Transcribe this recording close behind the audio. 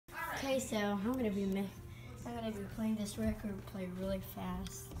Okay, so I'm gonna be playing this record play really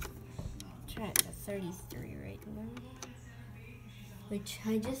fast. I'm trying to 33 right now, which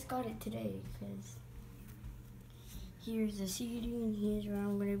I just got it today because here's the CD and here's where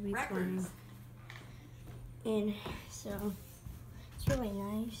I'm gonna be playing. And so it's really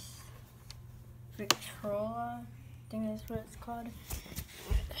nice. Victrola, I think that's what it's called.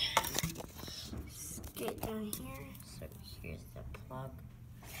 Let's get down here. So here's the plug.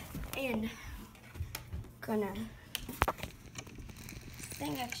 And gonna, this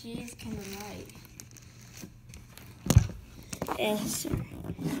thing actually is kind of light. And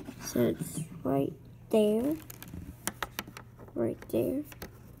so it's right there. Right there.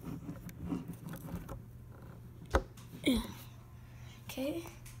 Okay,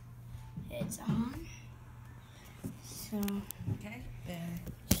 it's on. So okay, then.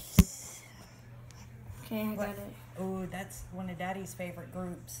 Okay, I got it. Oh, that's one of Daddy's favorite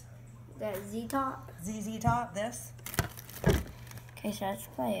groups. That Z Top. ZZ Top. This. Okay, so let's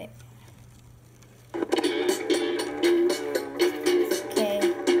play it. Okay.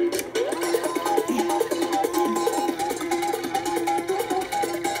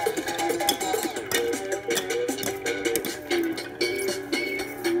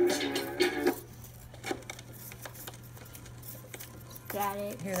 Got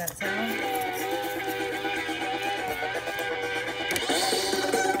it. Hear that sound?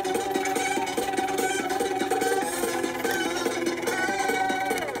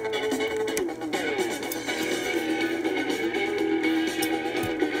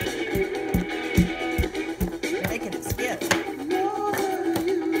 You're making it skip.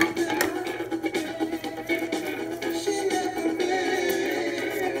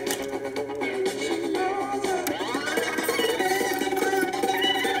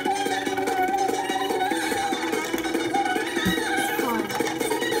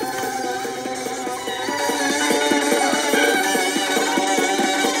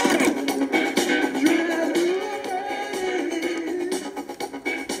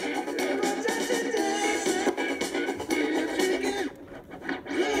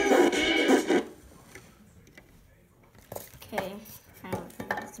 Okay, I don't think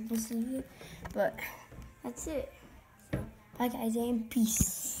that's supposed to be it, but that's it. So, bye guys and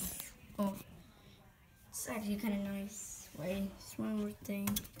peace. Oh, it's actually kind of nice. Wait, it's one more thing.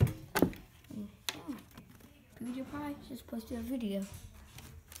 Yeah, PewDiePie just posted a video.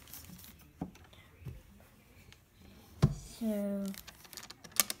 So,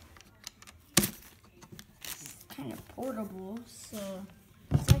 it's kind of portable, so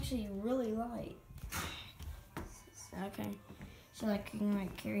it's actually really light. Okay, so I can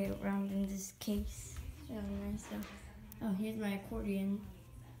like carry it around in this case. It's really nice. So, oh, here's my accordion.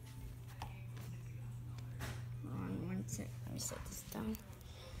 Hold on one sec. Let me set this down.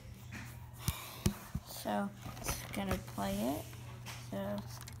 So, it's gonna play it. So,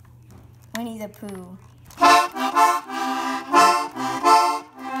 Winnie the Pooh.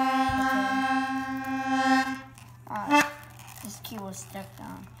 Okay. This key was stuck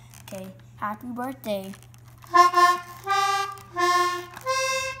on. Okay, happy birthday.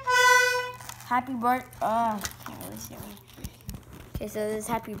 Happy birthday. Can't really see me. Okay, so this is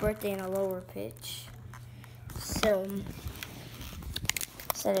happy birthday in a lower pitch. So,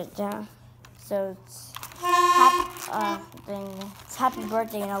 set it down. So it's it's happy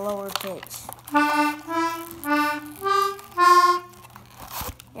birthday in a lower pitch.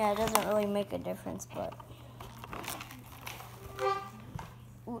 Yeah, it doesn't really make a difference, but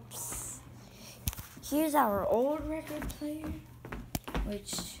oops. Here's our old record player,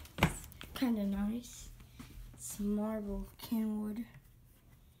 which is kind of nice. It's marble Kenwood.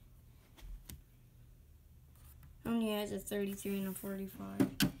 Only has a 33 and a 45.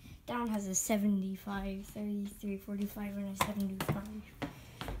 Down has a 75, 33, 45, and a 75.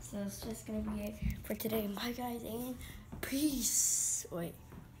 So it's just gonna be it for today. Bye guys and peace. Wait,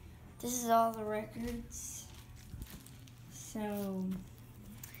 this is all the records. So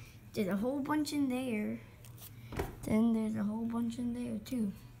there's a whole bunch in there. Then there's a whole bunch in there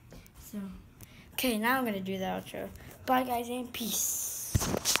too. So, okay, now I'm gonna do the outro. Bye guys and peace.